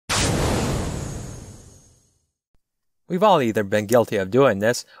We've all either been guilty of doing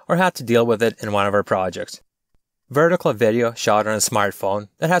this or had to deal with it in one of our projects. Vertical video shot on a smartphone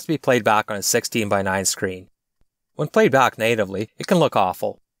that has to be played back on a 16:9 screen. When played back natively, it can look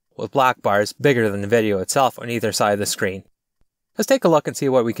awful, with black bars bigger than the video itself on either side of the screen. Let's take a look and see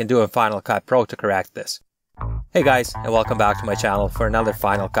what we can do in Final Cut Pro to correct this. Hey guys, and welcome back to my channel for another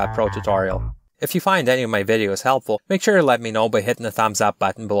Final Cut Pro tutorial. If you find any of my videos helpful, make sure to let me know by hitting the thumbs up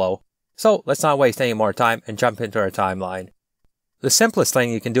button below. So let's not waste any more time and jump into our timeline. The simplest thing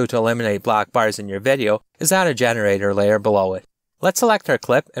you can do to eliminate black bars in your video is add a generator layer below it. Let's select our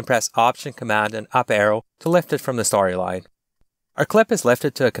clip and press Option, Command and up arrow to lift it from the storyline. Our clip is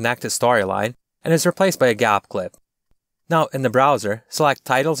lifted to a connected storyline and is replaced by a gap clip. Now in the browser, select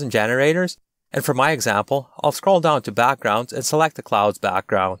Titles and Generators, and for my example, I'll scroll down to Backgrounds and select the clouds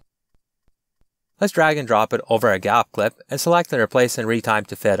background. Let's drag and drop it over a gap clip and select the Replace and Retime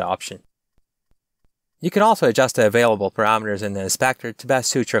to Fit option. You can also adjust the available parameters in the inspector to best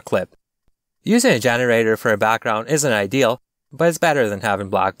suit your clip. Using a generator for a background isn't ideal, but it's better than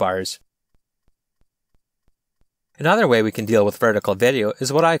having black bars. Another way we can deal with vertical video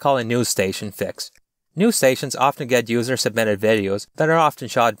is what I call a news station fix. News stations often get user-submitted videos that are often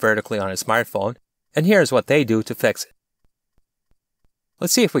shot vertically on a smartphone, and here's what they do to fix it.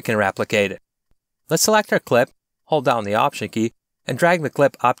 Let's see if we can replicate it. Let's select our clip, hold down the Option key, and drag the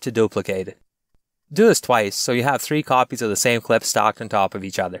clip up to duplicate it. Do this twice so you have 3 copies of the same clip stacked on top of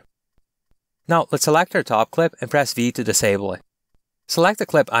each other. Now let's select our top clip and press V to disable it. Select the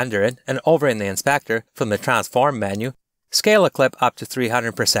clip under it and over in the inspector from the Transform menu, scale the clip up to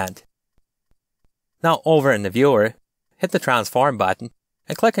 300%. Now over in the viewer, hit the Transform button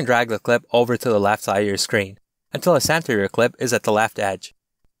and click and drag the clip over to the left side of your screen until the center of your clip is at the left edge.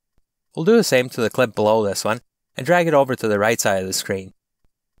 We'll do the same to the clip below this one and drag it over to the right side of the screen.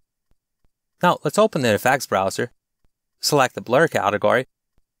 Now let's open the effects browser, select the blur category,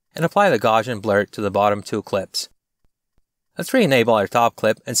 and apply the Gaussian blur to the bottom 2 clips. Let's re-enable our top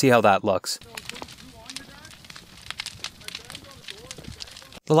clip and see how that looks.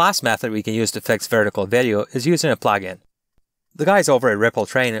 The last method we can use to fix vertical video is using a plugin. The guys over at Ripple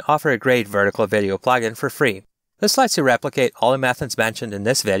Training offer a great vertical video plugin for free. This lets you replicate all the methods mentioned in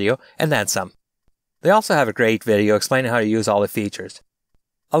this video and then some. They also have a great video explaining how to use all the features.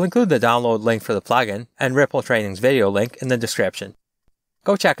 I'll include the download link for the plugin and Ripple Training's video link in the description.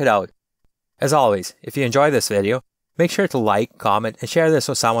 Go check it out. As always, if you enjoy this video, make sure to like, comment, and share this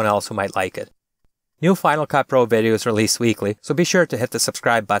with someone else who might like it. New Final Cut Pro videos released weekly, so be sure to hit the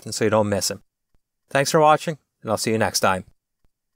subscribe button so you don't miss them. Thanks for watching, and I'll see you next time.